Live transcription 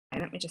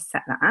Let me just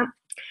set that up.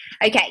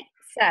 Okay,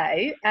 so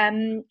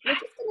we're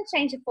just going to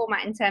change the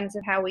format in terms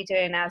of how we do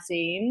in our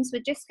Zooms.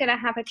 We're just going to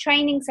have a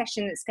training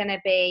session that's going to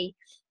be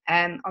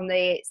on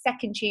the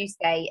second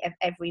Tuesday of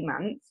every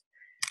month,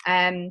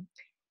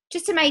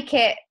 just to make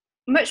it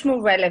much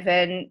more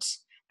relevant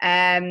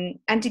and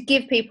to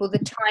give people the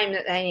time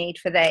that they need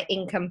for their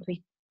income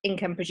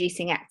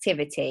producing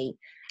activity.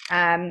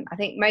 I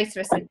think most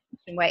of us are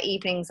where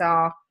evenings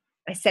are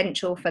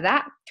essential for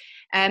that.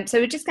 So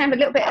we're just going to have a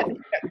little bit of a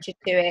structure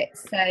to it,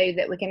 so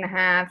that we're going to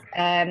have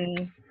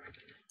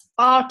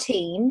our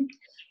team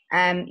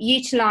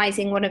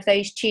utilising one of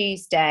those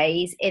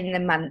Tuesdays in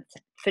the month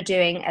for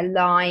doing a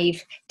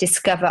live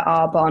Discover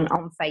Arbonne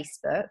on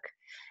Facebook.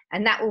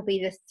 And that will be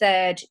the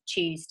third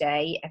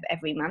Tuesday of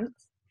every month.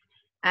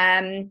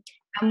 And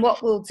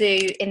what we'll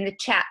do in the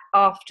chat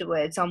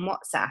afterwards on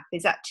WhatsApp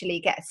is actually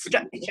get a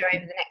structure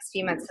over the next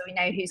few months so we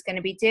know who's going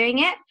to be doing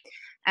it.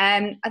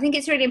 I think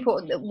it's really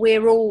important that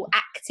we're all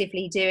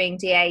actively doing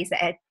DAs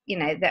that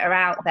are, that are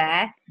out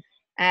there.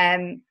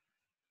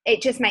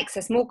 It just makes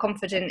us more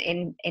confident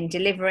in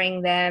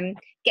delivering them,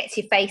 gets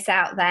your face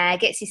out there,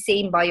 gets you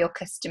seen by your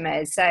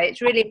customers. So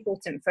it's really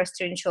important for us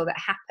to ensure that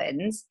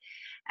happens.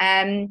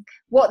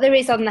 What there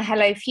is on the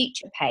Hello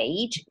Future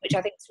page, which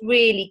I think is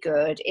really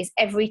good, is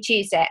every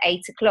Tuesday at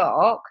 8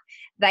 o'clock,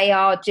 they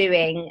are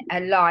doing a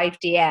live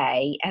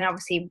DA. And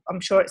obviously, I'm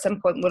sure at some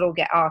point we'll all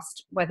get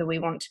asked whether we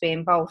want to be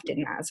involved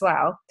in that as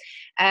well.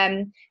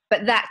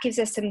 But that gives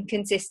us some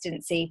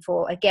consistency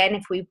for, again,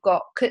 if we've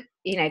got,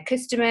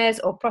 customers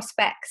or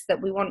prospects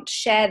that we want to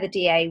share the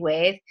DA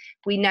with,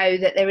 we know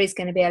that there is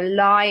going to be a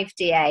live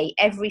DA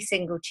every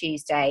single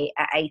Tuesday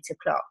at 8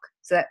 o'clock.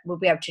 So that we'll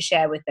be able to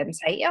share with them,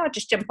 say, I'll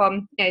just jump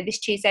on, this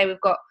Tuesday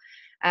we've got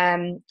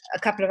a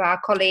couple of our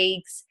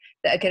colleagues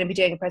that are going to be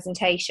doing a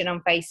presentation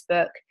on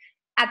Facebook,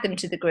 add them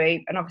to the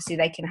group, and obviously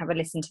they can have a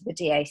listen to the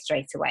DA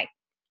straight away.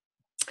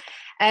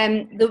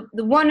 The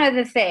one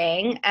other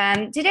thing,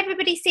 did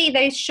everybody see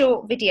those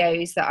short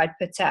videos that I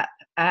put up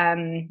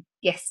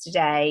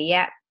yesterday?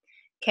 Yeah.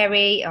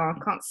 Kerry, I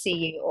can't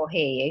see you or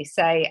hear you,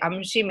 so I'm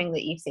assuming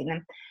that you've seen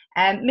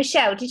them.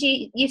 Michelle,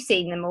 you've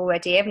seen them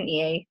already, haven't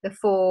you? The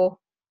 4...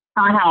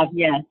 I have,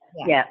 yeah.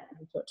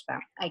 We talked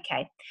about.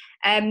 Okay.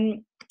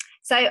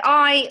 So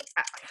I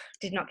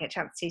did not get a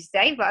chance to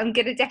today, but I'm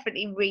going to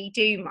definitely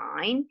redo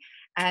mine,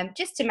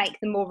 just to make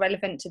them more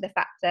relevant to the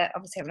fact that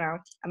obviously I'm now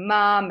a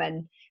mum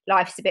and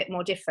life's a bit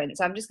more different.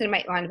 So I'm just going to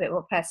make mine a bit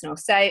more personal.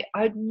 So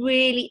I'd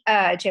really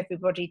urge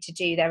everybody to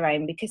do their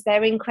own because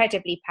they're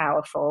incredibly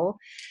powerful.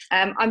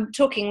 I'm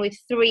talking with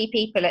 3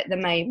 people at the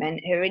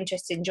moment who are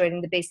interested in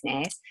joining the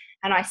business,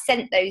 and I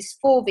sent those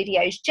 4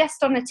 videos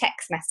just on a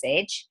text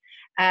message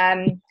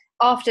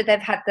after they've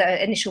had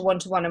the initial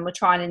one-to-one and we're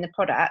trying in the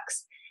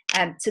products,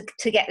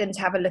 to get them to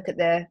have a look at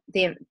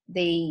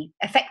the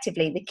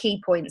effectively the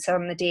key points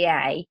on the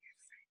DA,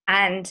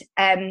 and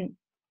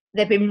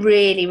they've been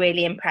really,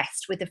 really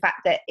impressed with the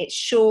fact that it's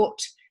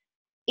short,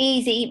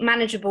 easy,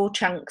 manageable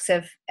chunks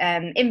of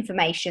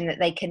information that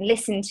they can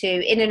listen to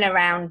in and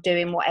around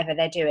doing whatever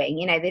they're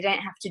doing. They don't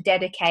have to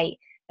dedicate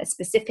a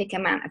specific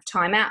amount of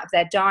time out of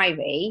their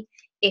diary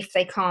if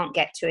they can't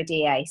get to a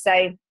DA.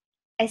 So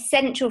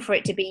essential for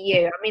it to be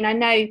you. I mean, I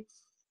know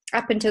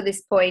up until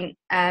this point,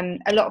 a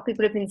lot of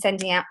people have been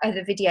sending out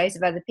other videos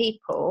of other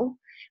people,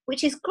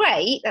 which is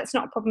great. That's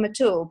not a problem at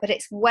all. But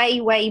it's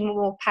way, way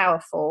more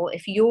powerful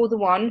if you're the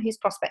one who's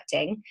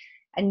prospecting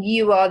and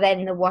you are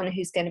then the one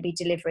who's going to be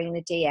delivering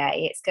the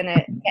DA. It's going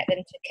to get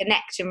them to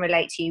connect and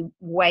relate to you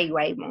way,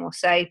 way more.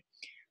 So I'd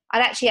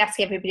actually ask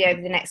everybody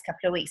over the next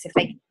couple of weeks if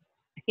they,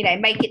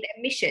 make it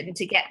their mission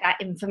to get that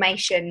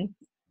information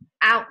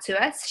out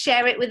to us,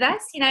 share it with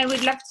us.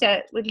 We'd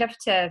love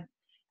to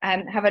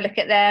have a look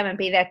at them and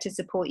be there to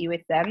support you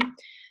with them.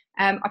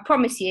 I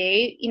promise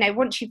you,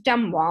 once you've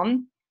done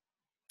one,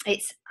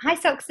 it's hi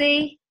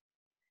Soxy.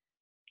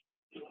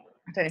 I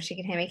don't know if she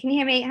can hear me. Can you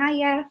hear me?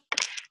 Hiya.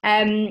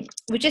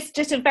 We're just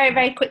a very,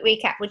 very quick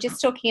recap. We're just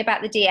talking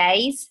about the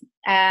DAs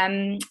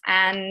and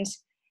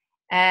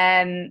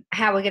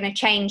how we're going to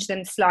change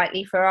them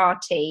slightly for our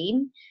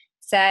team.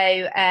 So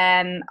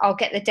I'll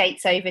get the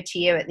dates over to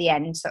you at the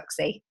end,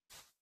 Soxy.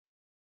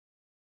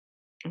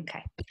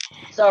 Okay.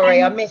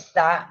 Sorry, I missed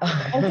that.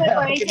 Don't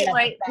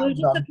worry. We were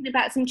just talking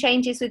about some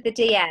changes with the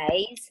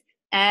DAs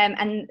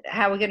and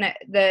how we're going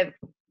to,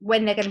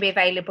 when they're going to be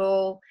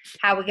available,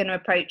 how we're going to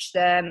approach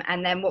them,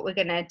 and then what we're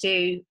going to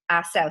do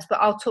ourselves. But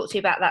I'll talk to you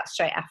about that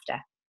straight after.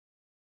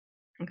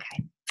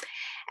 Okay.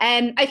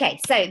 Okay,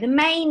 so the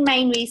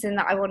main reason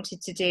that I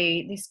wanted to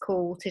do this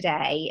call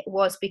today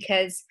was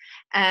because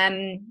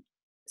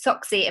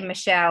Soxy and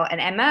Michelle and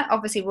Emma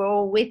obviously were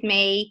all with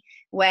me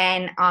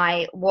when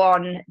I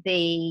won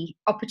the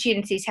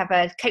opportunity to have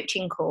a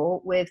coaching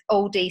call with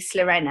Aldis,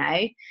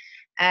 Loreno.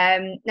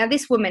 Now,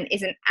 this woman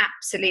is an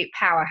absolute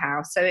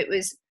powerhouse, so it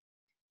was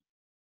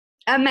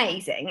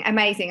amazing.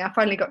 I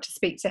finally got to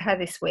speak to her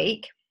this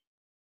week.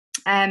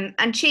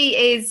 And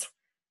she is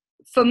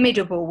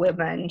formidable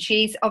woman.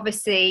 She's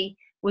obviously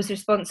was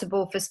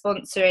responsible for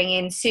sponsoring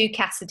in Sue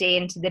Cassidy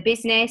into the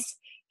business,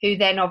 who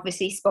then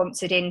obviously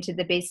sponsored into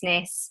the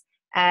business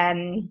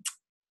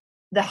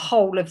the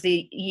whole of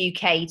the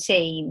UK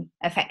team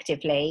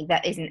effectively.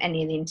 That isn't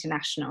any of the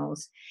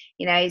internationals,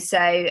 you know.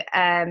 So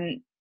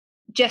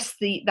just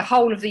the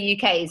whole of the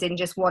UK is in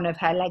just one of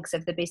her legs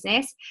of the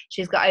business.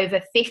 She's got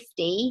over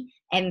 50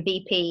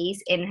 MVPs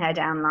in her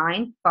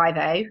downline,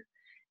 50,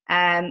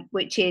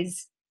 which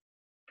is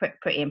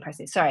pretty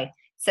impressive. Sorry,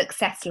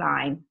 success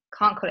line.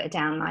 Can't call it a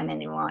downline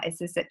anymore.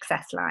 It's a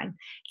success line.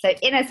 So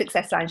in her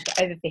success line, she's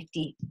got over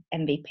 50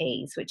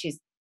 MVPs, which is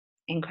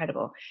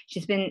incredible.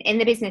 She's been in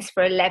the business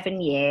for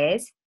 11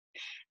 years,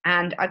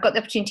 and I got the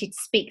opportunity to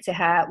speak to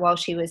her while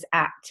she was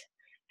at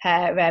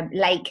her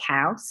lake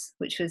house,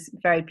 which was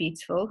very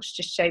beautiful.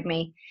 She just showed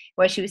me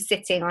where she was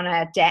sitting on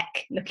her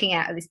deck looking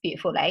out at this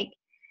beautiful lake.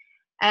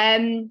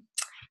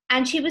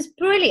 And she was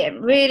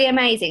brilliant, really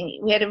amazing.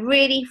 We had a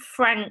really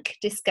frank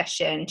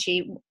discussion.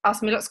 She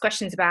asked me lots of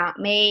questions about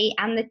me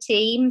and the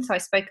team, so I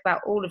spoke about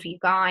all of you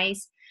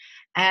guys.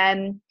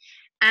 And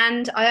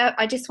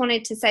I just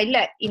wanted to say,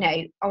 look, you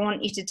know, I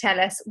want you to tell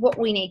us what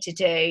we need to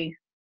do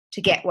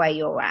to get where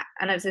you're at.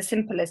 And it was as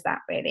simple as that,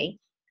 really.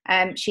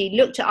 She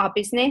looked at our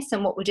business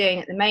and what we're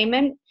doing at the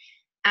moment,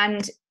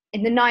 and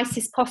in the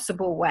nicest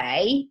possible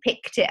way,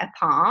 picked it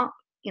apart,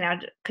 you know,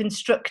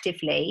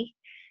 constructively.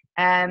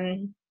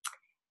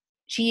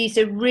 She used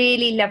a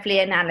really lovely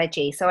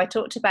analogy. So I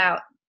talked about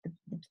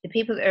the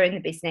people that are in the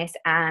business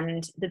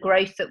and the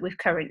growth that we've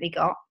currently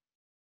got,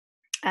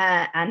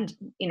 and,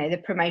 you know, the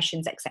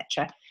promotions,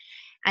 etc.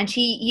 And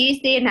she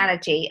used the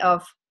analogy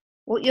of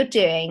what you're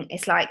doing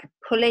is like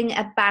pulling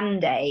a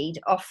Band-Aid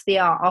off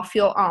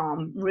your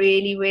arm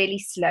really, really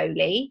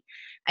slowly,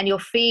 and you're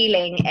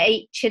feeling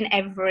each and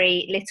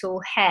every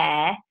little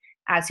hair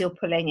as you're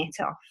pulling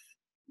it off.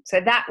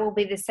 So that will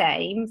be the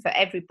same for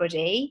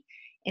everybody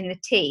in the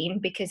team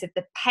because of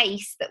the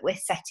pace that we're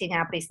setting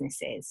our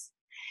businesses.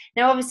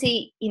 Now,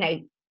 obviously, you know,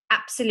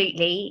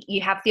 absolutely,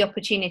 you have the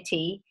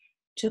opportunity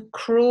to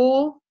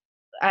crawl,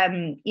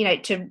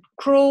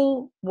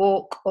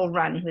 walk, or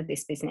run with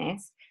this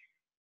business.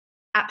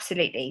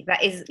 Absolutely,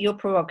 that is your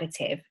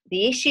prerogative.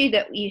 The issue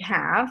that you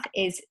have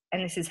is,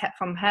 and this is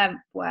from her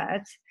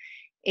words,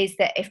 is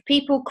that if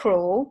people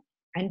crawl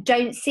and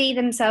don't see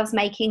themselves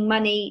making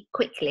money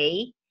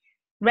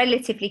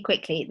relatively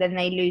quickly, then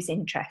they lose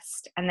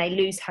interest and they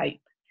lose hope.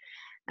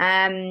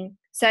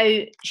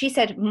 So she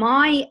said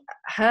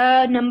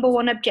her number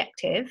one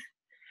objective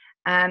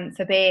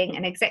for being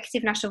an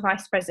executive national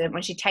vice president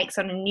when she takes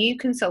on a new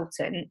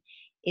consultant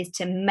is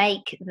to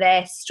make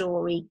their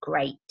story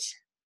great.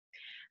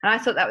 And I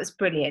thought that was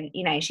brilliant.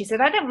 You know, she said,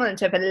 I don't want them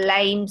to have a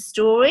lame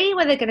story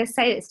where they're going to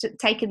say it's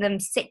taken them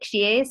 6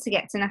 years to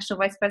get to national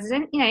vice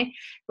president, you know,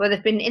 where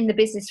they've been in the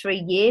business for a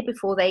year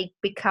before they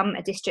become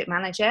a district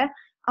manager.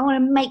 I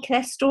want to make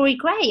their story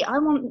great. I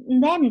want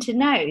them to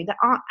know that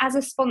as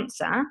a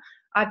sponsor,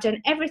 I've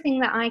done everything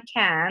that I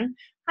can.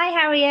 Hi,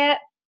 Harriet.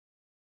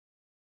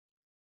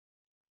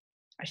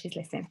 Oh, she's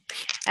listening.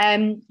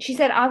 She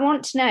said, I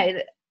want to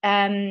know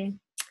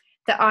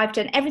that I've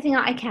done everything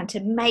that I can to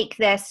make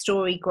their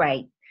story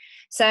great.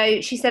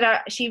 So she said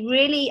she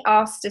really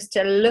asked us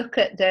to look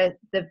at the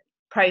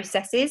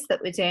processes that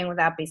we're doing with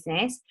our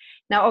business.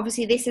 Now,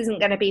 obviously, this isn't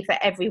going to be for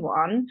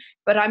everyone,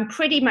 but I'm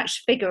pretty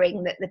much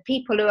figuring that the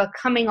people who are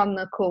coming on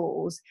the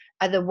calls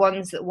are the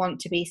ones that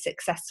want to be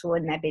successful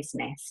in their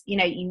business. You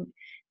know,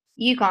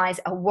 you guys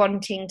are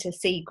wanting to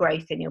see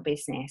growth in your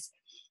business.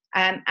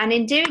 And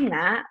in doing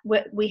that,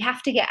 we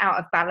have to get out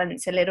of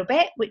balance a little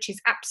bit, which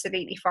is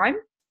absolutely fine,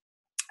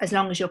 as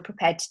long as you're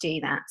prepared to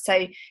do that.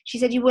 So she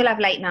said, you will have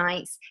late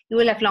nights, you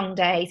will have long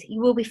days,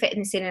 you will be fitting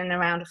this in and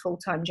around a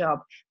full-time job,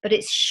 but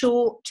it's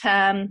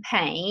short-term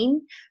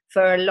pain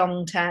for a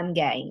long-term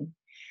gain.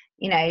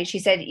 You know, she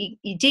said,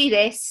 you do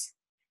this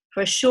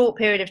for a short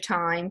period of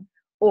time,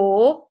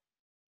 or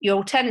your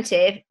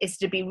alternative is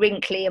to be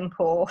wrinkly and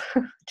poor.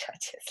 I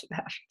just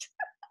laughed.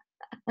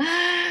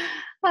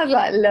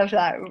 I love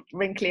that,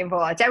 wrinkly and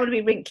poor. I don't want to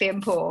be wrinkly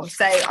and poor,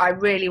 so I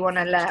really want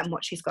to learn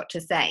what she's got to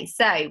say.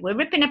 So we're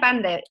ripping a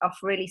Band-Aid off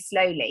really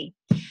slowly.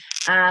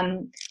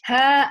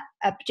 Her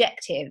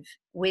objective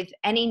with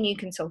any new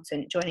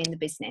consultant joining the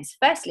business,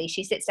 firstly,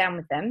 she sits down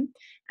with them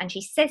and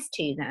she says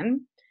to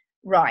them,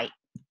 right,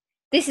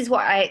 this is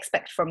what I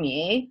expect from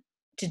you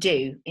to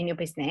do in your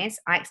business.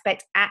 I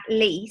expect at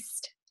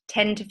least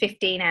 10 to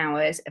 15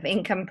 hours of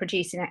income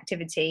producing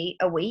activity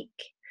a week,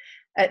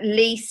 at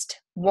least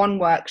one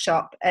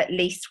workshop, at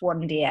least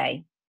one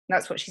DA.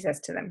 That's what she says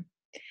to them.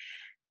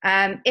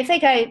 If they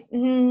go,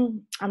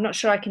 I'm not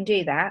sure I can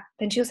do that,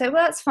 then she'll say,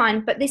 well, that's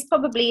fine, but this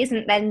probably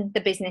isn't then the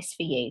business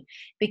for you,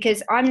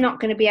 because I'm not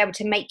going to be able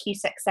to make you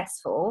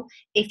successful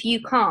if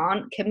you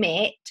can't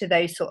commit to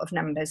those sort of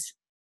numbers.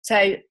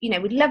 So, you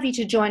know, we'd love you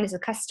to join as a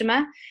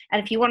customer.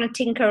 And if you want to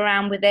tinker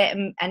around with it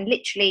and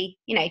literally,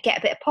 you know, get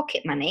a bit of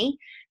pocket money,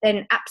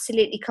 then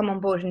absolutely come on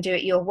board and do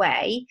it your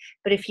way.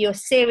 But if you're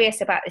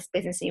serious about this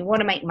business and you want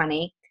to make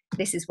money,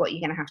 this is what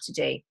you're going to have to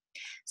do.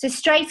 So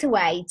straight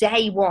away,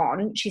 day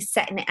one, she's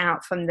setting it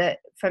out from the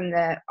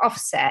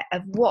offset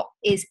of what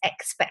is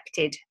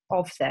expected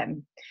of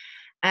them.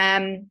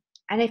 And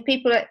if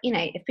people are,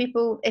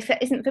 if it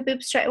isn't for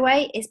people straight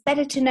away, it's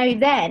better to know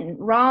then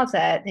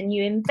rather than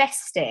you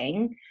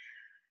investing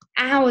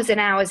hours and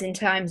hours in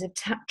terms of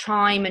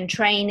time and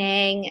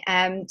training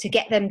to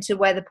get them to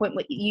where the point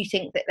where you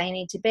think that they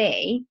need to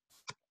be,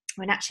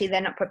 when actually they're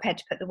not prepared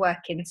to put the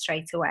work in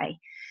straight away.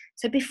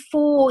 So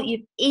before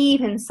you've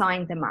even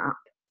signed them up,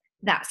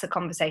 that's a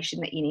conversation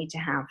that you need to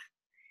have.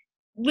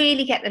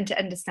 Really get them to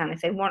understand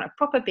if they want a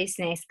proper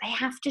business, they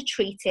have to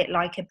treat it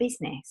like a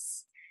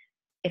business.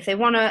 If they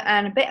want to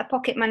earn a bit of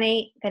pocket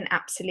money, then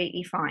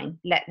absolutely fine.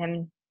 Let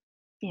them,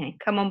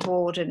 come on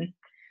board and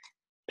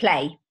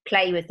play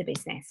with the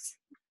business,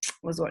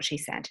 was what she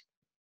said.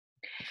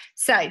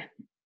 So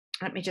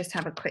let me just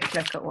have a quick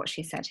look at what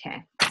she said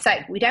here. So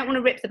we don't want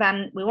to rip the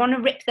band, we want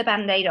to rip the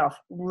band-aid off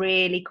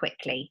really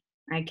quickly.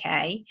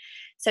 Okay.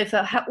 So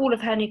for all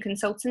of her new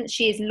consultants,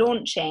 she is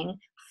launching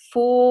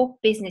 4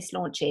 business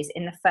launches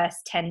in the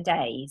first 10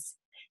 days.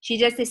 She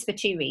does this for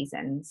 2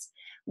 reasons.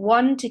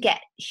 One, to get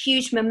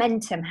huge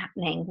momentum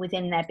happening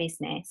within their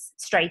business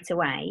straight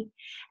away.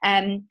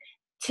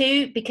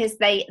 2, because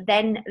they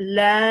then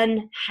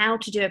learn how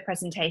to do a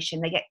presentation.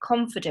 They get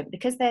confident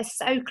because they're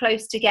so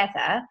close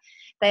together.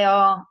 They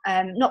are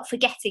not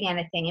forgetting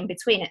anything in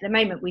between. At the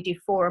moment, we do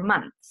 4 a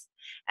month.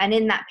 And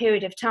in that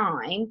period of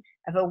time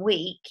of a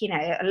week,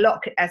 a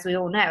lot, as we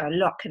all know, a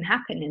lot can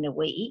happen in a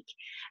week.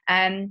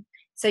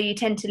 So you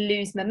tend to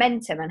lose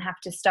momentum and have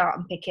to start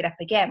and pick it up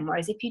again.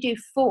 Whereas if you do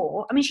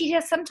 4, she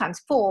does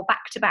sometimes 4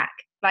 back to back,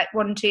 like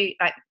 1, 2,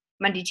 like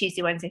Monday,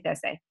 Tuesday, Wednesday,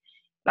 Thursday.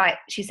 Like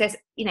she says,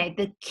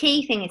 the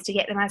key thing is to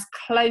get them as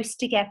close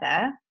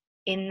together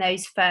in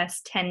those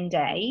first 10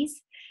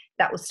 days.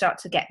 That will start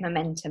to get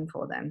momentum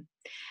for them.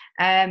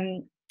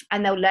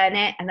 And they'll learn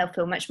it and they'll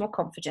feel much more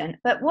confident.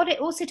 But what it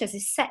also does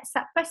is sets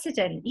that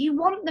precedent. You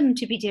want them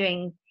to be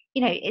doing,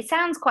 it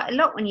sounds quite a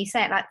lot when you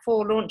say it, like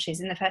 4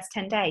 launches in the first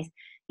 10 days.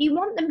 You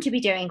want them to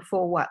be doing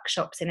 4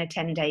 workshops in a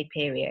 10-day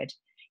period.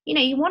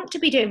 You want to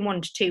be doing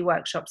 1 to 2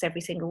 workshops every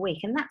single week,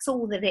 and that's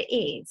all that it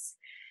is.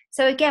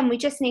 So again, we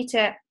just need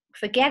to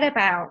forget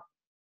about,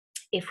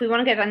 if we want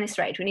to go down this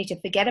road, we need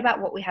to forget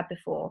about what we had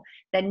before.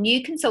 The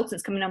new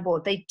consultants coming on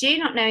board, they do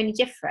not know any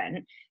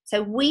different.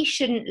 So we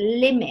shouldn't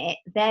limit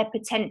their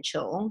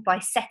potential by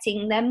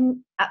setting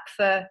them up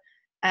for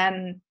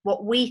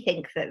what we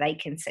think that they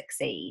can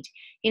succeed.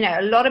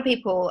 A lot of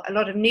people, a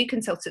lot of new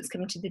consultants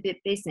come into the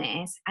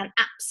business and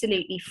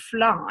absolutely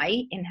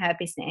fly in her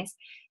business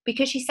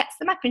because she sets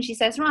them up and she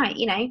says, right,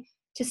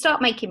 to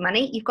start making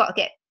money, you've got to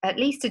get at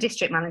least a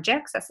district manager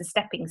because that's a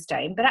stepping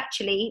stone. But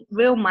actually,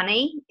 real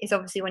money is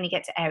obviously when you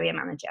get to area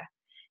manager.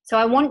 So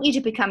I want you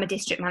to become a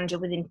district manager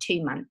within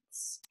 2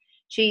 months.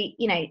 She,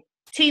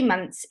 2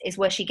 months is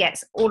where she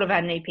gets all of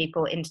our new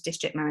people into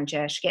district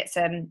manager. She gets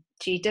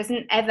she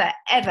doesn't ever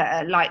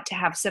like to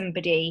have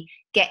somebody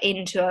get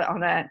into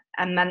on a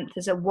month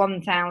as a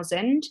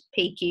 1,000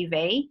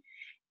 PQV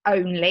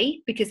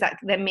only, because that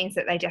then means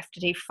that they'd have to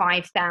do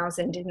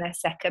 5,000 in their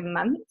second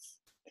month.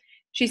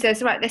 She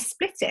says, right, let's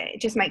split it.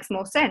 It just makes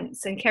more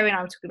sense. And Kerry and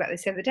I were talking about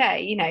this the other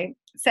day,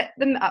 set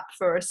them up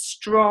for a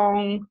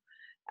strong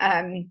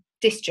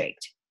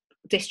district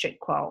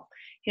qual.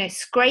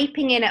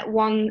 Scraping in at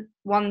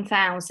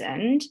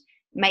 1,000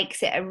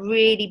 makes it a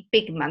really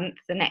big month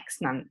the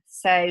next month.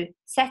 So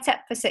set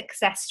up for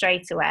success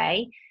straight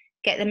away,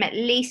 get them at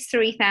least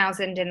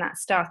 3,000 in that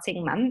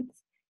starting month,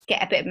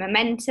 get a bit of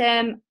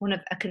momentum,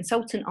 a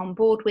consultant on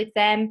board with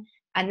them,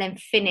 and then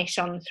finish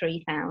on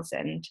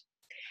 3,000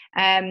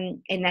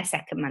 in their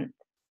second month.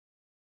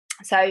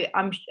 So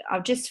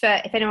I'll just,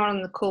 for if anyone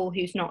on the call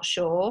who's not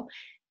sure,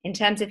 in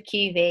terms of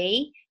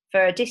QV,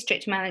 for a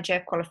district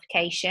manager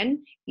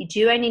qualification, you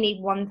do only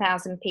need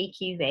 1,000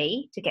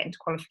 PQV to get into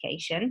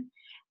qualification.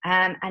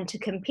 And to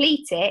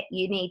complete it,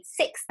 you need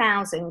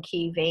 6,000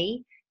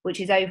 QV, which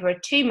is over a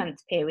 2-month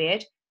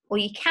period, or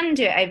you can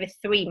do it over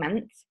 3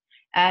 months,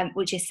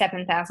 which is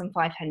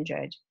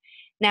 7,500.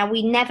 Now,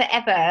 we never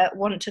ever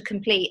want to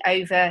complete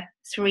over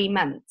 3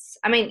 months.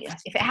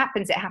 If it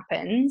happens, it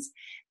happens.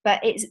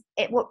 But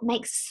what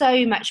makes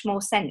so much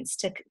more sense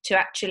to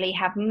actually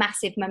have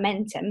massive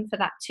momentum for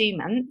that 2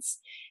 months.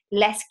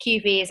 Less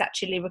QV is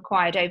actually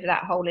required over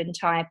that whole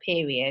entire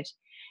period.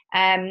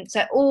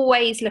 So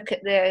always look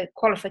at the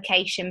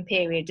qualification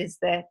period as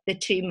the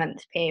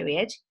 2-month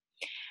period.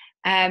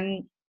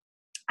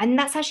 And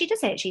that's how she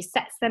does it. She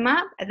sets them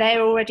up.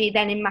 They're already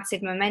then in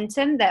massive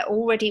momentum. They're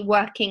already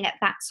working at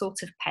that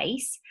sort of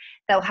pace.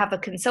 They'll have a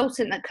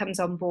consultant that comes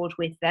on board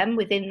with them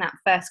within that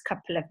first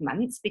couple of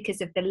months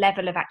because of the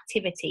level of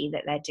activity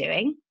that they're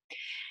doing.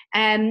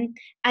 And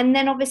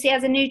then obviously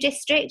as a new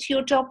district,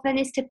 your job then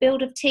is to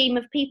build a team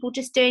of people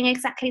just doing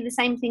exactly the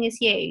same thing as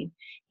you.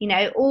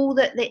 All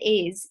that there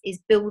is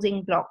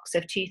building blocks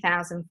of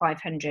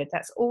 2,500.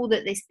 That's all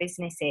that this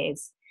business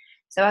is.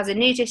 So as a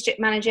new district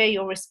manager,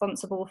 you're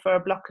responsible for a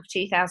block of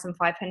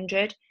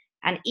 2,500,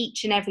 and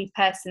each and every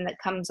person that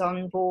comes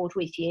on board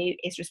with you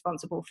is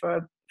responsible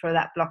for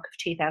that block of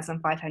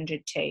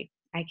 2,500 too.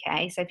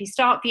 Okay, so if you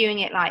start viewing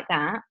it like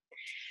that,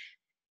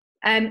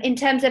 In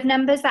terms of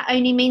numbers, that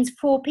only means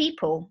 4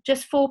 people,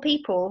 just 4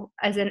 people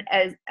as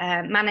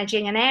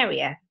managing an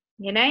area.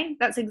 You know,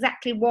 that's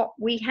exactly what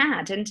we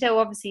had until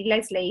obviously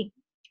Leslie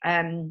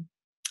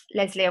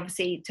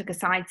obviously took a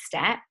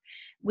sidestep.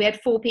 We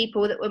had 4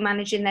 people that were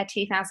managing their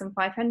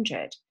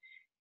 2,500.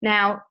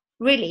 Now,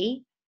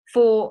 really,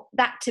 for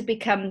that to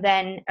become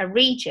then a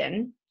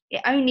region,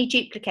 it only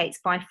duplicates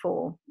by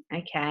 4.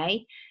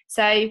 Okay,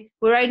 so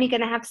we're only going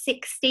to have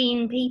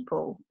 16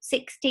 people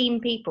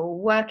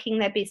working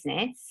their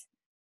business,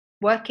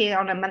 working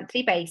on a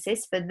monthly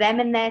basis for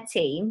them and their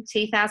team,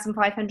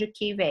 2,500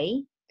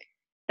 QV.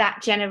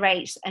 That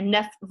generates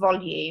enough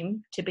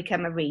volume to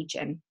become a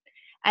region.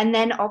 And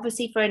then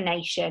obviously for a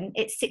nation,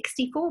 it's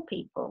 64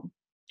 people.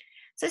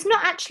 So it's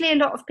not actually a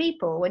lot of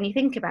people when you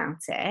think about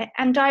it.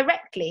 And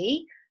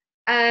directly,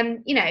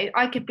 you know,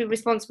 I could be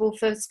responsible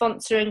for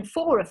sponsoring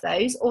 4 of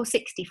those or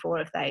 64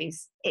 of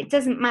those. It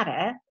doesn't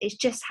matter. It's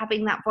just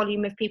having that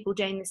volume of people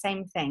doing the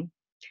same thing.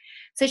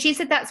 So she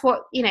said that's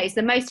what, you know, is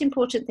the most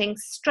important thing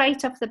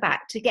straight off the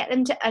bat, to get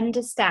them to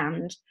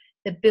understand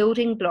the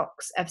building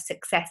blocks of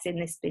success in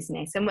this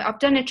business. And I've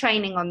done a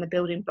training on the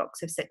building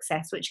blocks of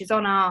success, which is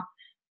on our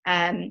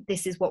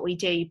This Is What We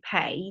Do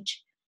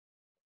page.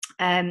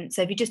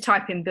 So if you just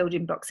type in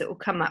building blocks, it will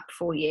come up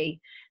for you.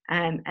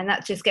 And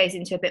that just goes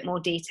into a bit more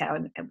detail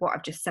and what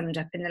I've just summed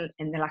up in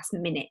the last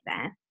minute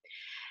there.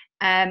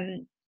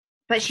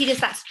 But she does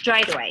that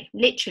straight away,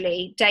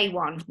 literally day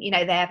one. You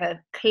know, they have a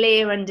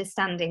clear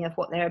understanding of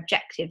what their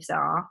objectives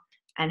are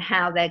and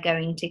how they're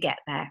going to get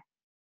there.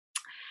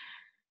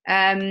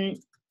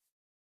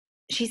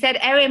 She said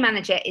area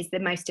manager is the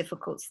most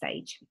difficult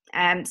stage.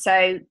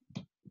 So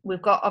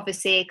we've got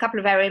obviously a couple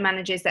of area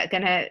managers that are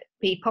going to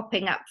be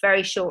popping up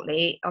very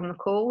shortly on the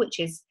call, which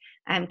is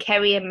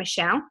Kerry and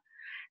Michelle.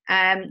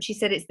 She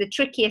said it's the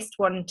trickiest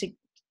one to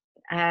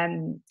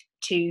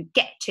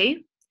get to.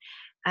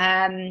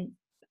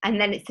 And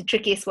then it's the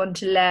trickiest one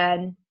to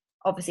learn,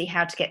 obviously,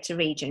 how to get to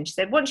region. She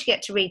said once you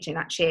get to region,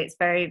 actually, it's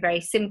very, very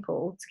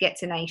simple to get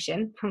to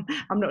nation.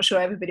 I'm not sure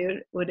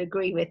everybody would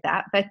agree with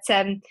that. But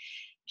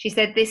she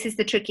said this is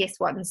the trickiest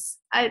ones,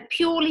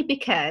 purely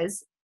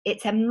because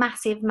it's a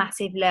massive,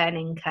 massive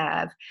learning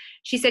curve.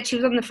 She said she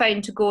was on the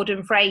phone to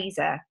Gordon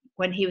Fraser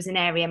when he was an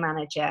area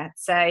manager.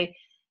 So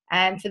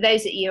for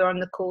those of you on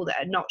the call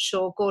that are not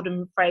sure,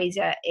 Gordon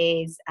Fraser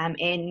is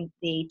in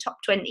the top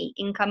 20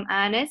 income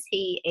earners.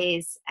 He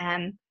is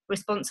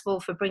responsible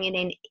for bringing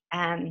in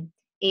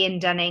Ian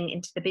Dunning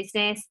into the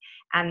business,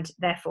 and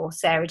therefore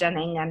Sarah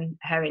Dunning and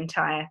her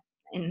entire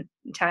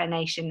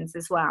nations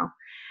as well.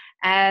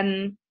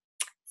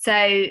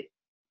 So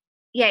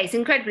yeah, he's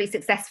incredibly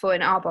successful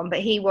in Arbonne, but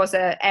he was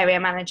an area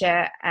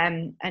manager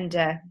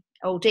under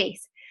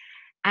Aldis,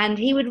 and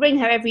he would ring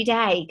her every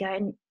day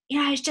going,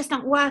 you know, it's just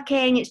not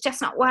working,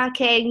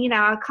 you know,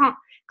 I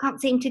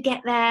can't seem to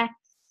get there.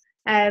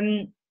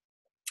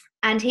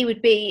 And he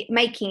would be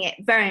making it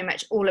very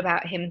much all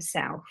about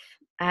himself.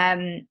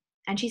 And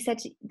she said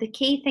the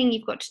key thing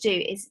you've got to do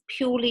is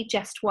purely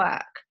just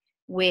work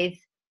with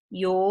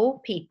your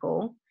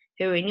people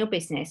who are in your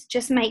business.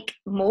 Just make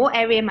more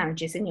area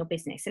managers in your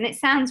business. And it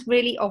sounds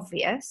really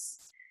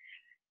obvious,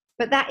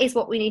 but that is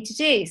what we need to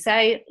do.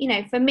 So, you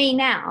know, for me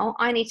now,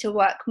 I need to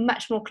work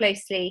much more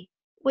closely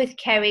with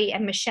Kerry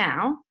and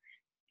Michelle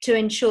to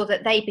ensure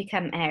that they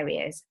become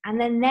areas.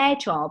 And then their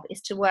job is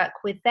to work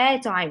with their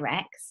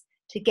directs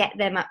to get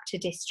them up to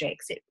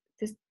districts.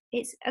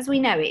 It's as we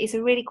know, it is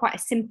a really quite a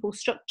simple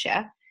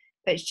structure,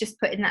 but it's just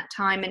putting that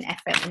time and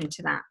effort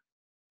into that.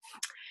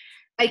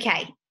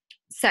 Okay,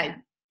 so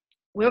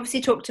we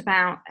obviously talked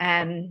about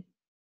the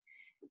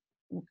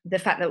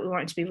fact that we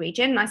wanted to be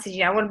region. And I said,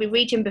 yeah, I want to be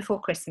region before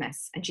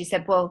Christmas. And she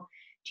said, well,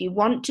 do you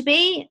want to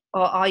be,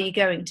 or are you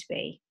going to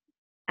be?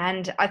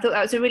 And I thought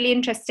that was a really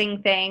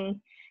interesting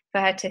thing for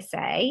her to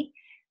say,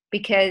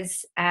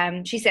 because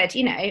she said,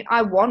 you know,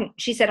 I want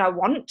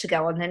to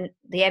go on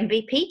the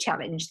ENVP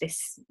challenge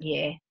this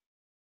year.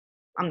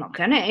 I'm not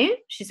going to.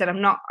 She said, I've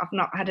not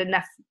had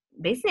enough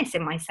business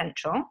in my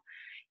central.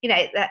 You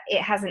know, that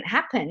it hasn't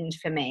happened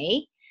for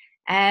me.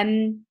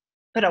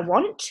 But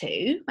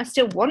I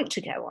still want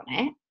to go on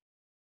it,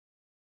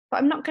 but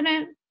I'm not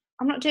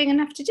doing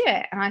enough to do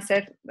it. And I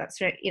said,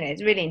 it's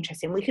really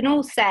interesting. We can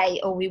all say,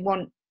 oh, we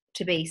want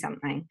to be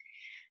something.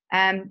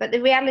 But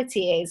the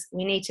reality is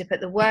we need to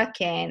put the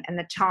work in and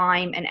the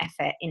time and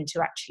effort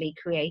into actually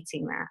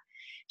creating that.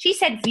 She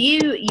said, you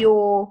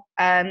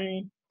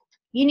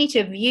need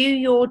to view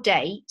your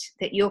date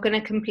that you're going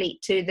to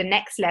complete to the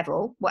next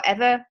level,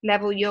 whatever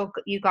level you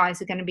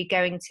guys are going to be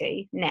going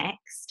to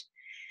next,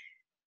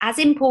 as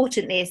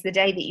importantly as the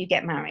day that you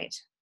get married.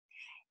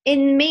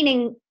 In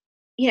meaning,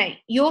 you know,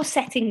 you're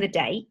setting the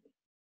date.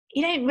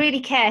 You don't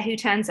really care who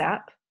turns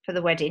up for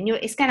the wedding.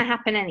 It's going to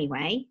happen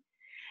anyway.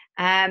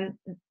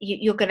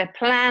 You're going to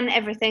plan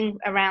everything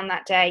around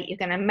that day. You're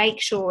going to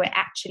make sure it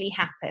actually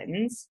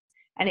happens,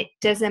 and it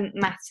doesn't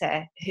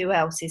matter who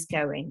else is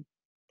going.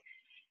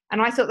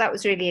 And I thought that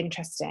was really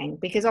interesting,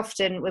 because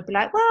often we'd be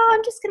like, well,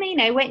 I'm just going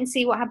to, wait and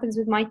see what happens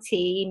with my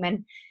team.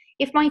 And,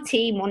 if my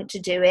team want to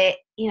do it,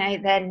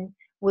 then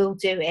we'll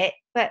do it.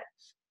 But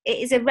it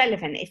is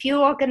irrelevant. If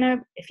you are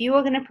gonna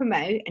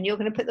promote and you're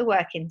gonna put the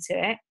work into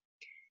it,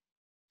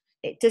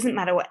 it doesn't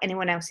matter what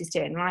anyone else is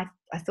doing. And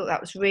I thought that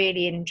was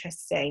really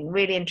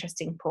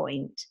interesting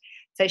point.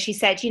 So she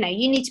said, you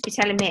need to be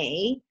telling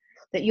me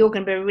that you're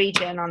going to be a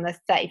region on the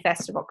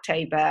 31st of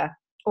October,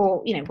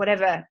 or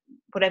whatever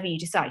you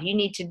decide. You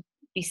need to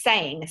be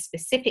saying a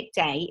specific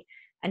date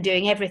and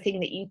doing everything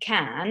that you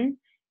can,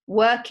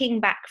 working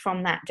back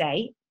from that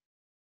date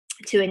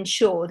to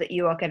ensure that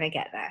you are going to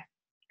get there.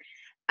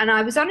 And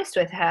I was honest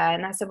with her,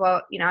 and I said,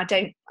 well, I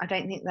don't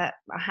think that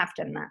I have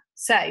done that.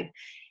 So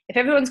if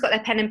everyone's got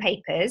their pen and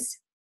papers,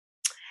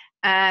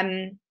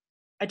 I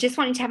just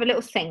want you to have a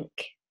little think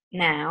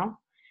now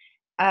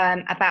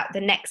about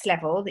the next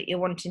level that you're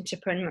wanting to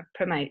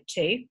promote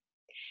to,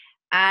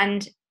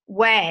 and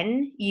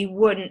when you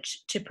want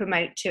to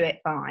promote to it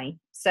by.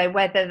 So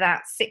whether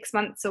that's 6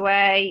 months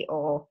away,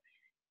 or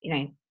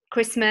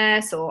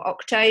Christmas, or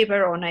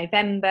October, or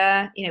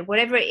November,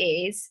 whatever it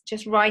is,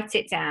 just write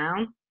it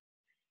down.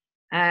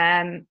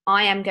 I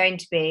am going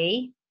to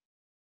be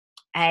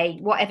a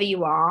whatever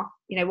you are,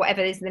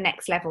 whatever is the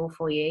next level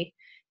for you,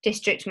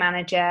 district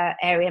manager,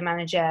 area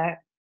manager,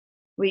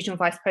 regional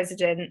vice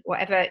president,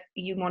 whatever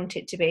you want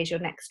it to be as your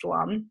next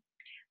one,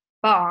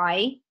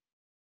 by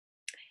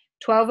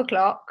 12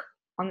 o'clock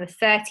on the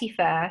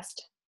 31st,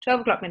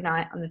 12 o'clock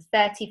midnight on the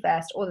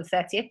 31st or the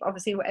 30th,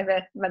 obviously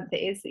whatever month it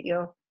is that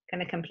you're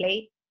going to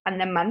complete, and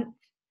the month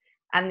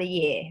and the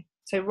year.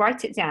 So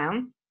write it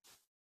down.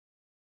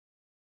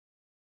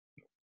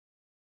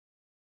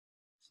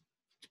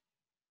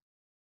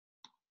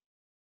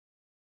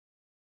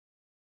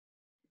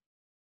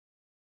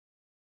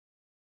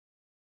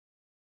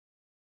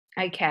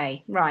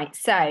 Okay, right.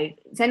 So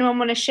does anyone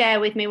want to share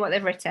with me what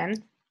they've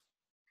written?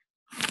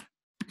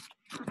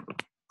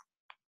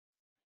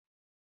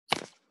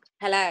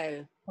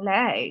 Hello.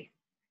 Hello.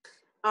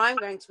 I'm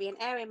going to be an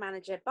area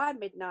manager by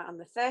midnight on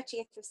the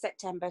 30th of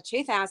September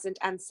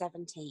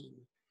 2017.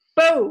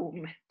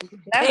 Boom.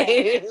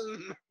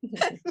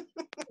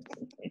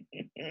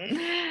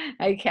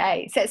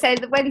 Okay. So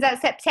when's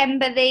that?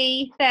 September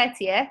the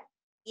 30th?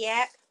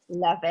 Yeah.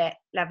 Love it.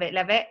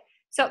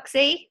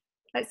 Soxy,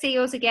 let's see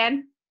yours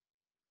again.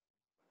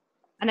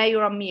 I know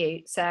you're on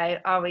mute, so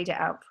I'll read it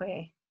out for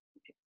you.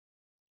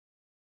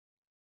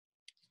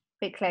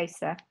 Bit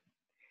closer.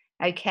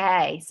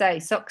 Okay, so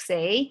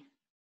Soxy,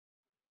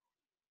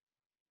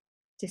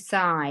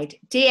 decide.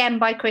 DM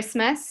by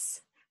Christmas,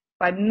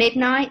 by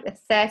midnight, the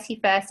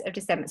 31st of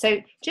December.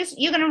 So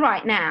just, you're going to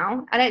write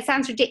now, I know it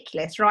sounds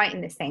ridiculous writing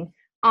this thing.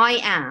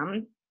 I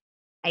am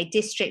a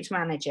district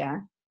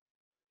manager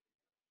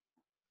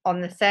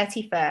on the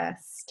 31st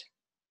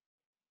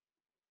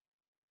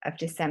of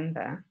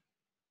December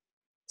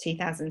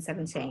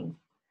 2017.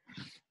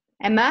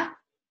 Emma?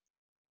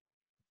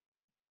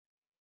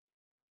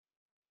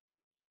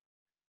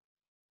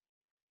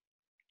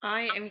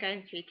 I am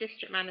going to be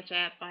district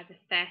manager by the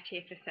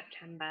 30th of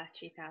September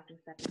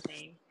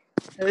 2017.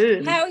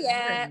 Ooh. Hell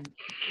yeah.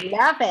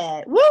 Love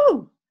it.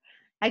 Woo!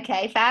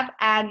 Okay, fab.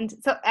 And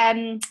so,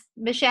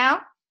 Michelle?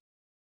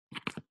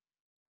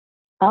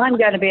 I'm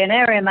going to be an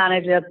area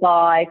manager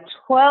by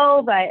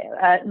 12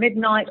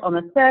 midnight on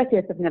the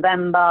 30th of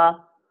November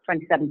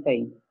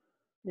 2017.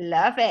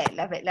 Love it.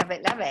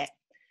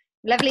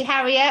 Lovely,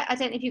 Harriet. I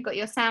don't know if you've got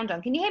your sound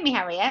on. Can you hear me,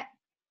 Harriet?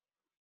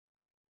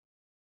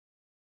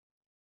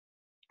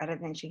 I don't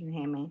think she can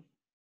hear me.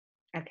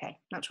 Okay,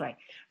 not to worry.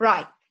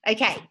 Right.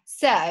 Okay.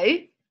 So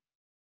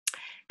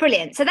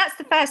brilliant. So that's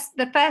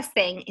the first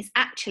thing is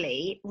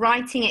actually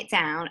writing it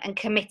down and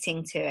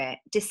committing to it,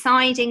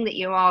 deciding that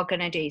you are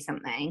going to do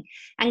something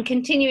and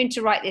continuing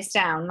to write this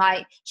down.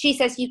 Like she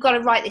says, you've got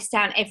to write this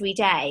down every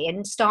day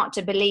and start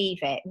to believe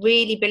it,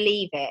 really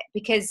believe it,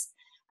 because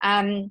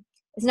there's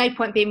no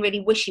point being really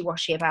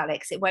wishy-washy about it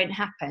because it won't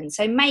happen.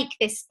 So make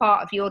this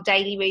part of your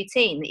daily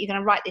routine that you're going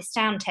to write this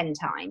down 10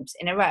 times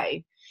in a row.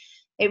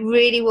 It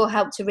really will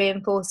help to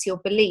reinforce your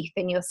belief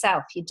in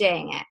yourself. You're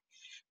doing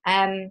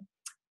it.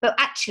 But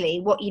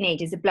actually what you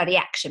need is a bloody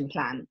action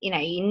plan. You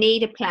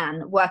need a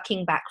plan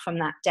working back from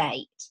that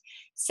date.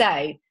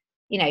 So,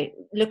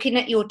 looking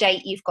at your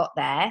date you've got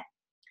there,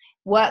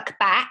 work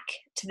back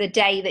to the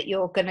day that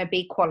you're going to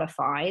be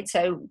qualified.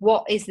 So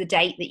what is the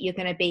date that you're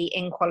going to be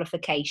in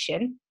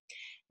qualification?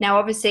 Now,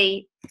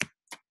 obviously,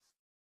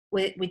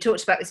 we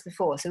talked about this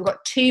before. So we've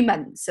got 2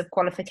 months of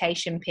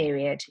qualification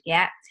period.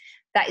 Yeah,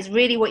 that is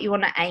really what you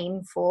want to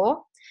aim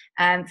for.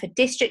 For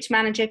district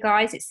manager,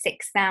 guys, it's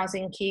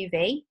 6,000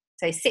 QV.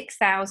 So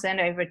 6,000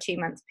 over a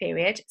 2-month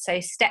period. So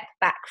step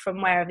back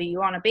from wherever you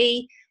want to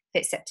be.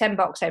 If it's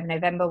September, October,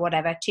 November,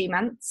 whatever, 2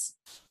 months.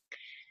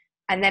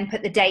 And then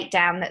put the date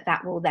down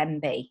that will then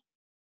be.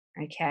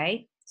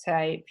 Okay, so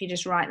if you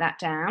just write that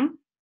down.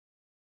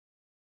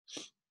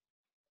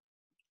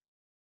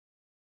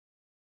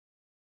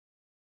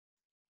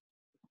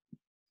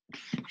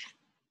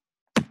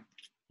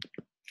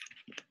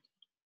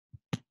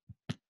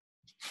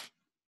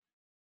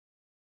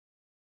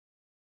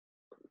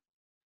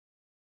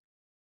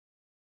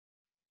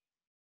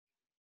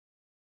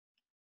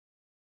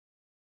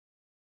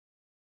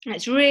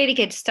 It's really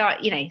good to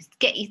start,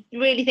 get you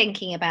really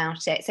thinking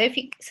about it. So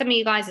some of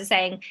you guys are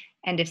saying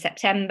end of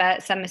September,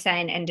 some are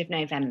saying end of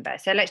November.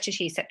 So let's just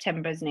use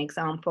September as an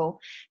example.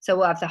 So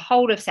we'll have the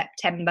whole of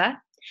September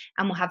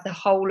and we'll have the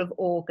whole of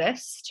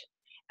August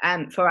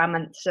for our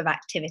months of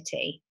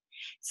activity.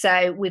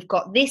 So we've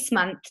got this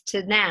month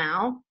to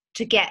now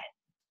to get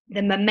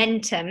the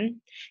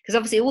momentum, because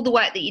obviously all the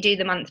work that you do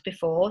the month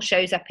before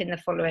shows up in the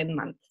following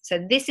month.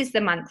 So this is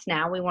the month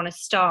now we want to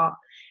start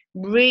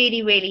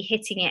really, really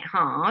hitting it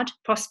hard,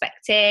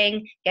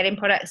 prospecting, getting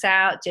products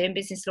out, doing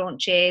business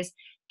launches,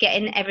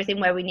 getting everything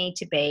where we need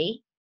to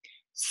be,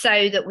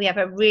 so that we have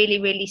a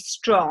really, really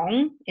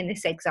strong, in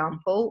this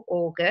example,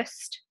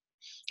 August,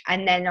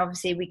 and then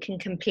obviously we can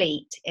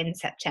complete in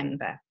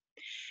September.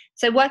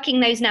 So working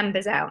those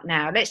numbers out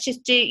now, let's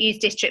just use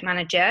district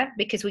manager,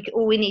 because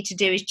all we need to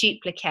do is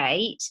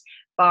duplicate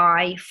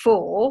by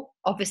 4,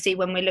 obviously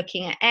when we're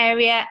looking at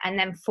area, and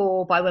then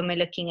 4 by when we're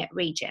looking at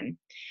region.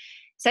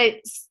 So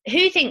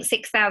who thinks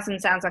 6,000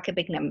 sounds like a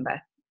big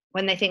number?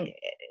 When they think,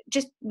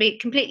 just be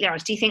completely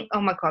honest, do you think,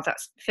 oh my God, that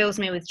fills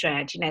me with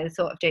dread, the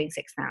thought of doing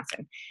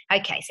 6,000?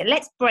 Okay, so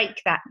let's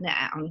break that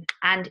down,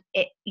 and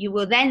you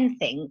will then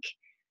think,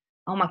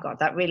 oh my God,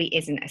 that really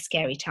isn't a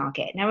scary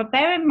target. Now,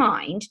 bear in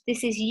mind,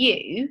 this is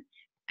you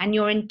and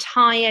your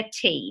entire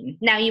team.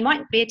 Now, you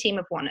might be a team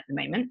of 1 at the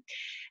moment,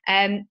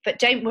 but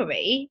don't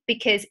worry,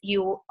 because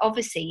you're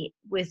obviously,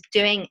 with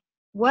doing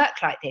work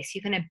like this,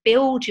 you're going to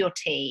build your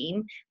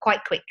team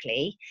quite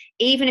quickly,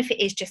 even if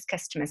it is just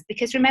customers,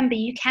 because remember,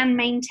 you can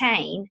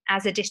maintain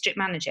as a district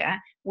manager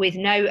with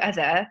no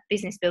other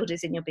business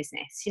builders in your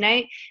business.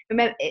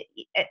 Remember,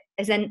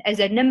 as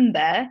a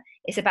number,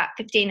 it's about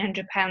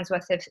 £1,500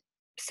 worth of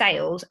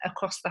sales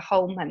across the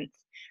whole month.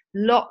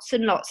 Lots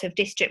and lots of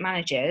district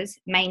managers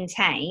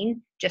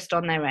maintain just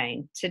on their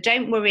own, so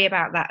don't worry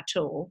about that at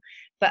all.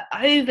 But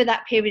over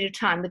that period of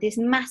time, with this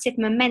massive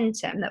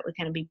momentum that we're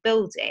going to be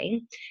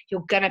building,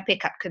 you're going to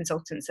pick up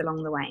consultants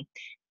along the way,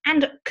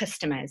 and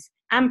customers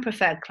and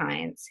preferred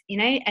clients,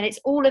 and it's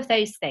all of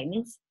those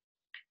things.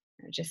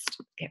 I'll just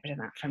get rid of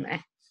that from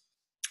there.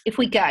 If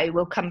we go,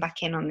 we'll come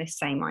back in on this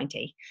same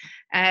ID.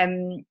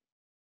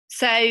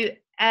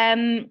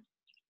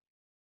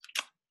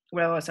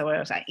 Where was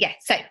I? Yeah,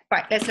 so,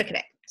 right, let's look at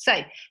it.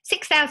 So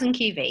 6,000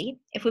 QV,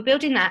 if we're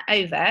building that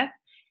over,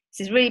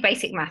 this is really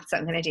basic maths that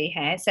I'm going to do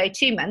here. So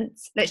 2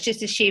 months, let's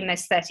just assume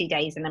there's 30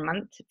 days in a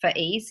month for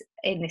ease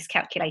in this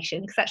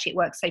calculation, because actually it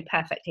works so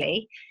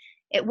perfectly.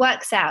 It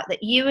works out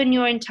that you and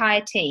your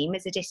entire team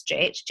as a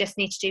district just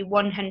need to do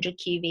 100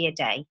 QV a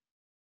day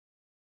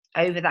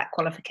over that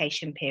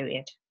qualification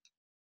period.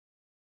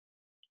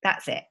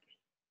 That's it.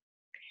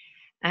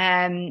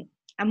 And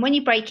when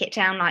you break it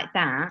down like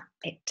that,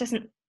 it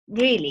doesn't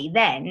really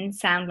then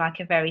sound like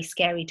a very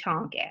scary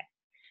target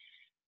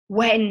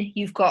when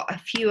you've got a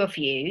few of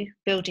you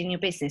building your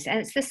business. And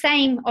it's the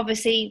same,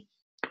 obviously,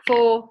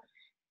 for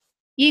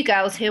you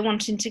girls who are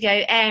wanting to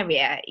go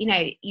area.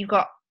 You've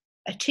got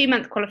a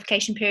 2-month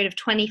qualification period of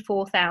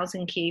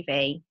 24,000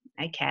 QV.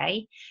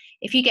 Okay,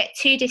 if you get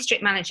 2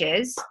 district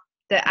managers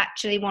that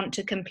actually want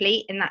to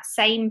complete in that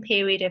same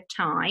period of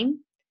time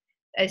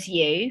as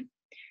you,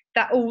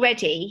 that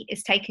already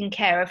is taken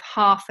care of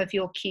half of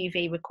your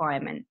QV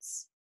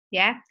requirements.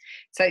 Yeah,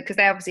 so because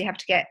they obviously have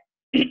to get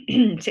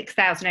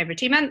 6,000 over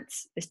 2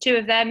 months, there's 2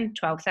 of them,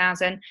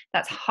 12,000.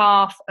 That's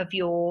half of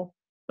your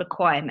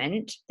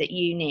requirement that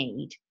you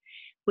need,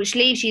 which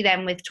leaves you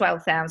then with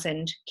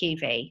 12,000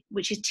 QV,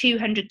 which is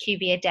 200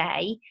 QV a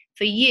day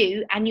for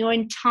you and your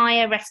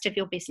entire rest of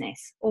your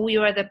business, all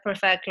your other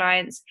preferred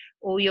clients,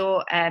 all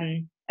your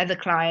other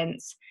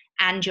clients,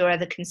 and your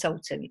other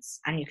consultants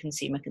and your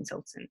consumer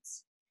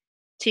consultants.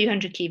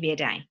 200 QV a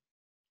day,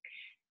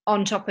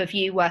 on top of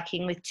you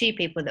working with 2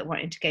 people that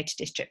wanted to go to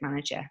district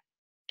manager.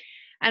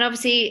 And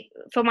obviously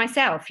for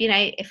myself,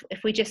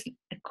 if we just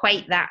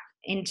equate that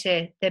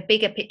into the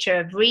bigger picture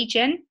of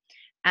region,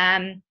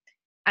 and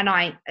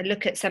I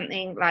look at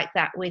something like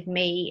that with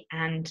me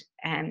and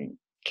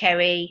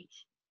Kerry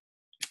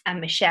and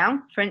Michelle,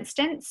 for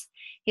instance,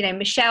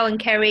 Michelle and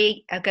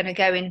Kerry are going to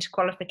go into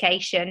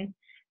qualification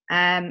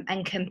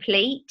and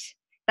complete.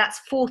 That's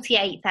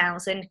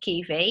 48,000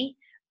 QV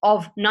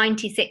of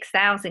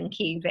 96,000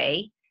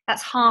 QV.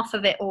 That's half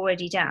of it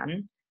already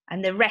done,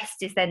 and the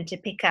rest is then to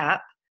pick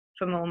up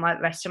from all my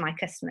rest of my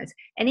customers.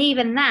 And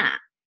even that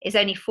is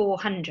only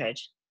 400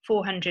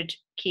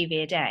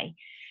 QV a day.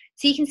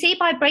 So you can see,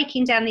 by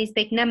breaking down these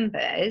big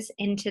numbers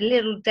into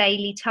little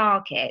daily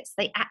targets,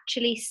 they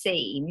actually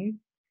seem,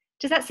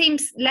 does that seem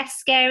less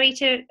scary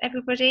to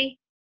everybody?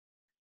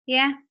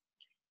 Yeah,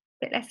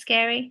 a bit less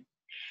scary.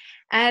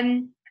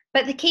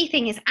 But the key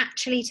thing is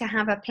actually to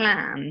have a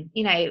plan.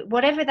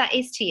 Whatever that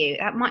is to you,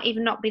 that might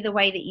even not be the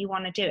way that you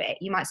want to do it.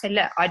 You might say,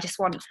 look, I just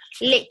want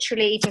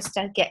literally just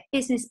to get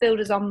business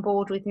builders on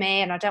board with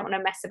me, and I don't want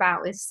to mess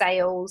about with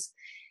sales.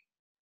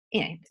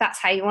 If that's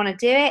how you want to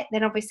do it,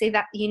 then obviously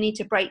that you need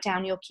to break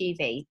down your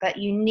QV, but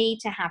you need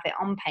to have it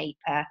on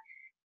paper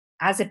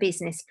as a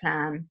business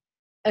plan,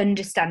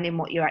 understanding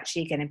what you're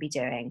actually going to be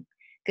doing,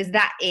 because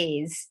that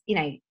is,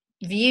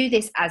 view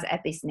this as a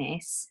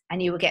business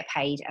and you will get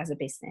paid as a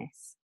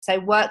business. So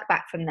work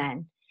back from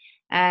then.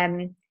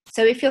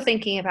 So if you're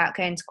thinking about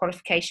going to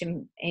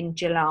qualification in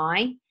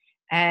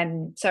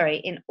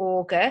in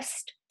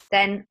August,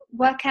 then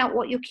work out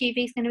what your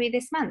QV is going to be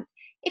this month.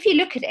 If you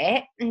look at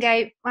it and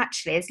go, well,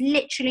 actually, there's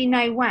literally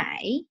no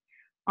way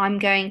I'm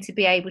going to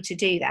be able to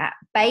do that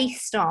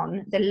based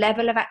on the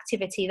level of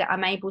activity that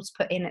I'm able to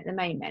put in at the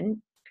moment,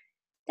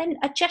 then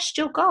adjust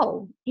your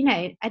goal.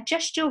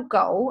 Adjust your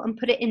goal and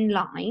put it in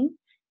line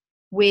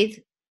with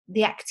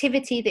the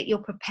activity that you're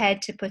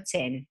prepared to put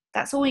in.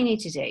 That's all you need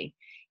to do.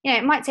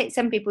 It might take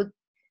some people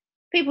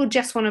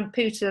just want to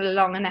poodle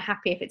along and are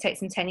happy if it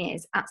takes them 10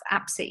 years. That's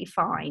absolutely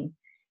fine.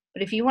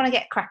 But if you want to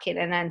get cracking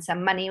and earn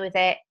some money with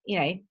it, you're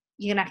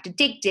going to have to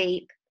dig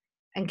deep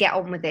and get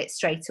on with it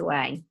straight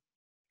away.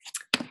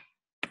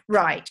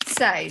 Right,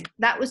 so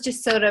that was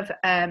just sort of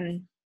a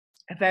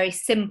very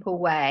simple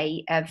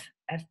way of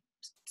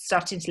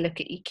starting to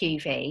look at your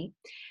QV.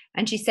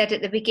 And she said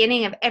at the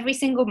beginning of every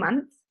single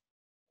month,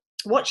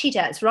 what she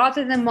does,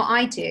 rather than what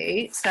I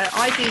do, so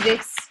I do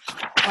this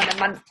on a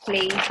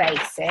monthly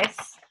basis.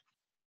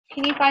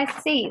 Can you guys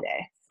see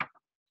this?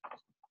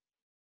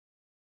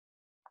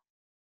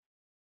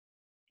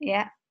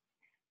 Yeah.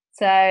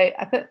 So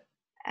I put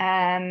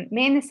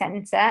me in the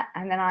centre,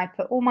 and then I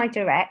put all my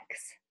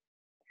directs,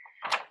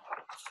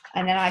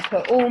 and then I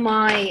put all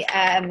my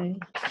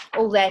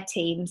all their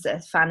teams that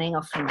are fanning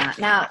off from that.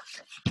 Now,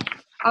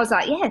 I was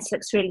like, yeah, this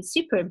looks really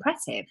super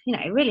impressive.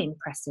 Really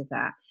impressive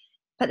that.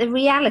 But the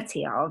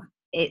reality of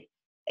it,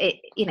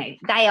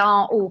 they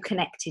are all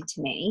connected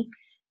to me.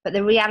 But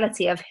the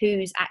reality of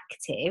who's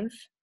active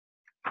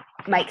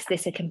makes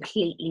this a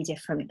completely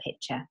different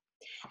picture.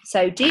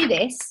 So do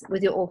this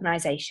with your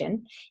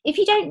organisation. If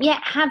you don't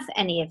yet have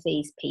any of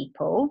these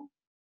people,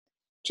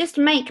 just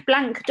make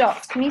blank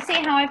dots. Can you see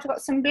how I've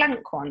got some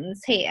blank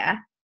ones here?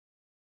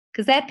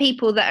 Because they're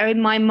people that are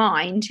in my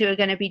mind who are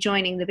going to be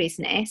joining the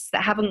business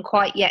that haven't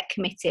quite yet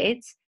committed,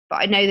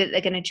 but I know that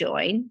they're going to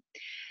join.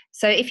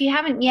 So if you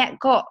haven't yet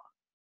got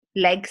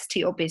legs to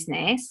your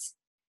business,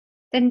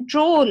 then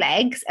draw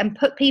legs and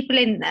put people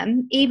in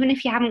them, even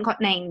if you haven't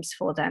got names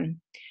for them.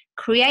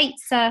 Create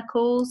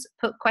circles,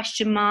 put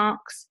question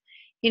marks,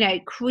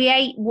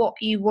 create what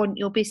you want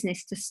your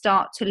business to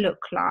start to look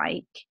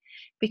like.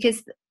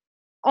 Because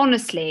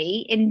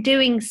honestly, in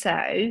doing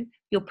so,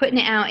 you're putting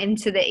it out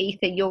into the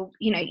ether.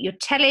 You're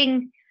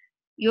telling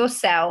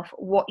yourself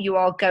what you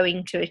are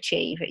going to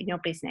achieve in your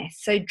business.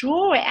 So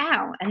draw it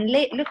out and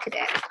look at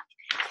it.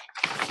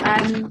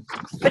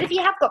 But if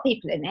you have got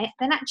people in it,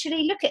 then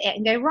actually look at it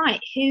and go,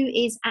 right, who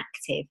is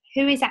active?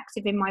 Who is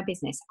active in my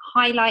business?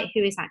 Highlight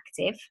who is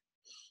active.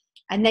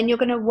 And then you're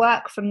going to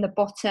work from the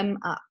bottom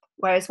up.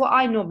 Whereas what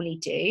I normally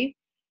do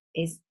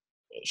is,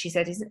 she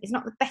said, is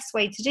not the best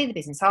way to do the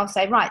business. I'll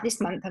say, right,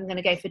 this month I'm going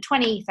to go for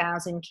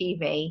 20,000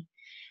 QV.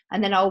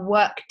 And then I'll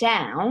work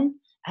down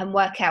and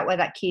work out where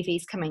that QV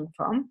is coming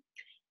from.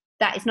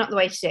 That is not the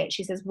way to do it.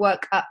 She says,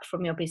 work up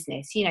from your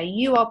business.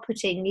 You are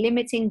putting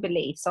limiting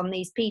beliefs on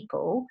these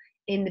people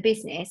in the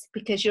business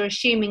because you're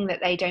assuming that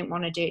they don't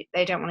want to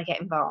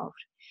get involved.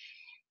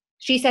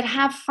 She said,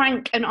 have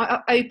frank and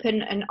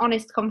open and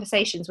honest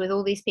conversations with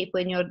all these people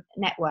in your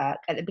network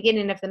at the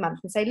beginning of the month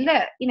and say,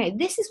 look,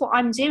 this is what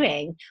I'm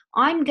doing.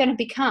 I'm going to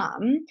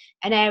become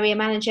an area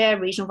manager,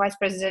 regional vice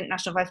president,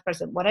 national vice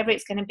president, whatever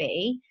it's going to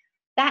be.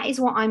 That is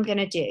what I'm going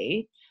to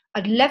do.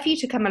 I'd love you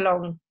to come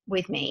along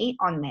with me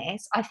on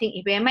this. I think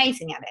you'd be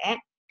amazing at it.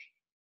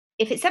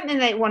 If it's something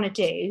they want to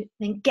do,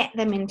 then get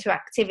them into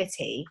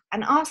activity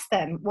and ask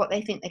them what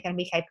they think they're going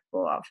to be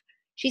capable of.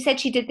 She said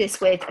she did this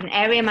with an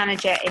area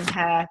manager in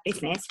her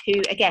business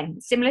who, again,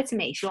 similar to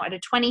me, she wanted a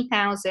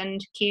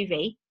 20,000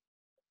 QV,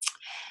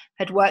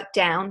 had worked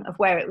down of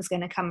where it was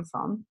going to come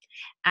from.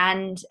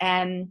 And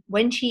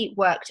when she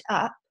worked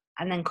up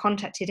and then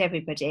contacted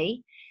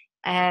everybody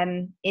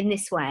in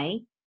this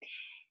way,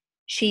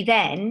 she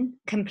then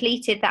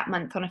completed that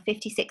month on a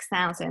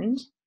 56,000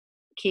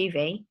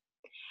 QV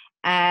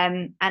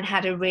and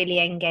had a really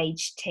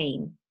engaged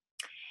team.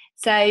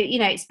 So,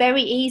 it's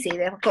very easy.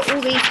 They've got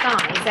all these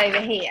guys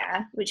over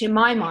here, which in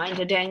my mind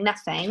are doing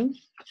nothing.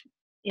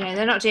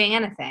 They're not doing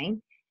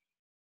anything.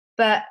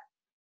 But,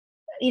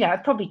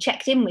 I've probably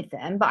checked in with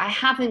them, but I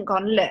haven't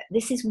gone, look,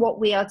 this is what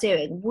we are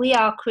doing. We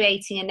are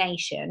creating a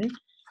nation.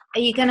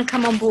 Are you going to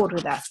come on board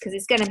with us? Because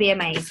it's going to be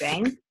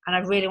amazing. And I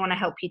really want to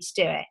help you to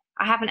do it.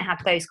 I haven't had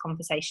those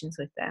conversations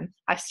with them.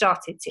 I've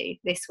started to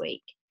this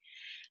week.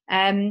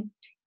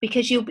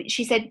 Because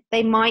she said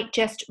they might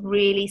just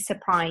really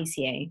surprise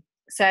you.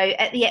 So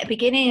at the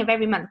beginning of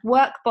every month,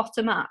 work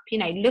bottom up,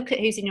 look at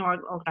who's in your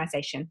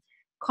organisation,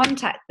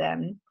 contact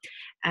them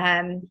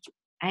and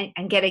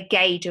get a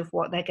gauge of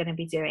what they're going to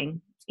be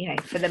doing,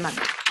 for the month,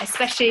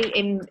 especially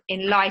in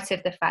light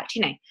of the fact,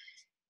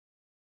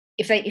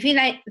 if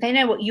they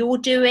know what you're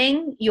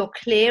doing, you're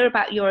clear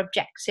about your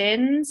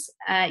objectives,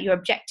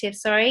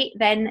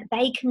 then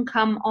they can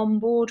come on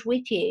board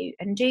with you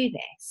and do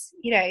this.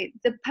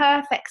 The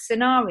perfect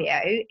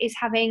scenario is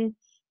having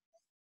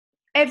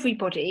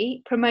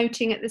everybody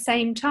promoting at the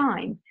same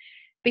time.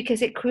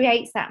 because it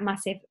creates that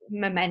massive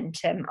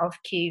momentum of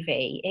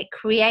QV. It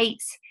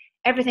creates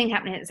everything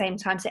happening at the same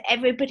time, so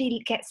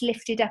everybody gets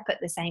lifted up at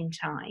the same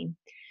time.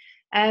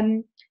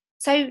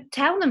 So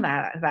tell them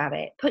about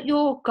it. Put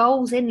your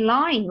goals in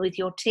line with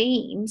your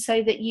team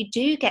so that you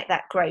do get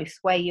that growth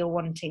where you're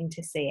wanting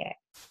to see it.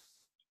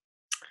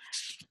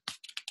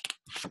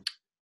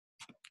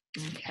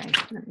 Okay,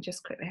 let me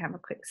just quickly have a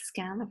quick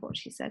scan of what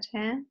she said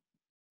here.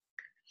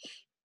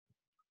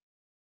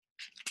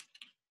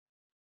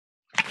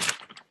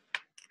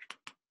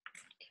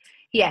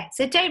 Yeah,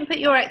 so don't put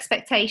your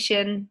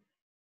expectation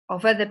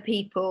of other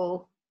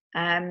people.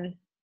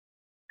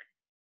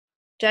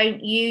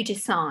 Don't you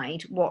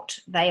decide what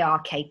they are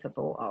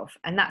capable of.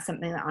 And that's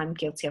something that I'm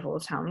guilty of all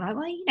the time. I'm like,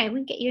 well, you know,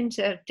 we get you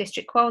into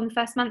district qual in the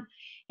first month,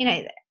 you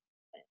know,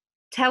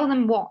 tell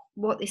them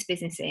what this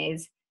business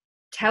is,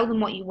 tell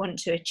them what you want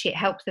to achieve,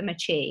 help them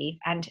achieve,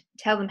 and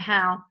tell them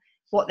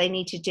what they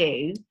need to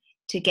do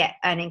to get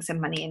earning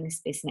some money in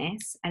this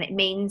business. And it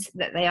means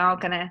that they are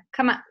going to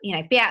come up, you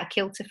know, be out of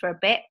kilter for a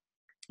bit,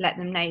 let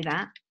them know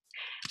that.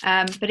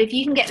 But if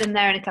you can get them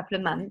there in a couple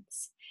of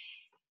months,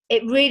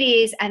 it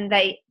really is, and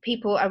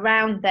people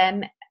around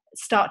them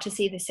start to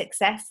see the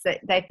success that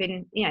they've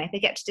been, you know, if they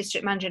get to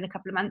district manager in a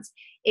couple of months,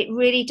 it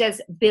really does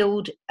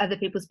build other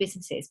people's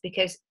businesses.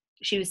 Because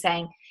she was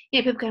saying, you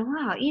know, people going,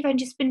 wow, you've only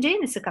just been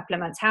doing this a couple of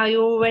months, how are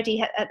you already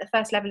at the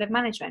first level of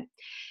management?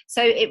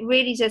 So it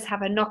really does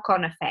have a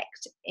knock-on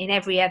effect in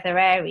every other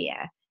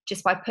area,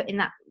 just by putting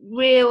that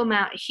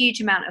huge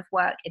amount of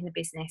work in the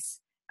business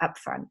up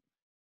front.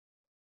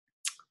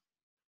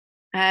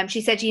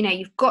 She said, you know,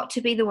 you've got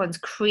to be the ones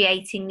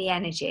creating the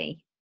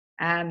energy.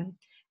 And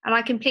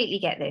I completely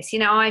get this. You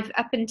know, I've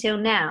up until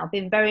now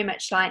been very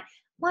much like,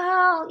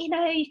 well, you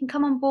know, you can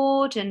come on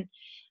board and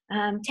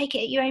take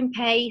it at your own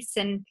pace,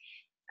 and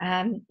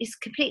it's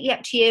completely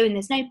up to you, and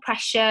there's no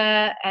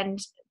pressure. And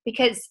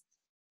because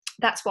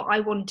that's what I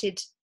wanted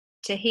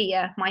to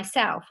hear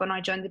myself when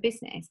I joined the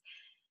business.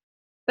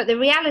 But the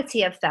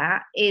reality of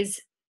that is,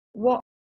 what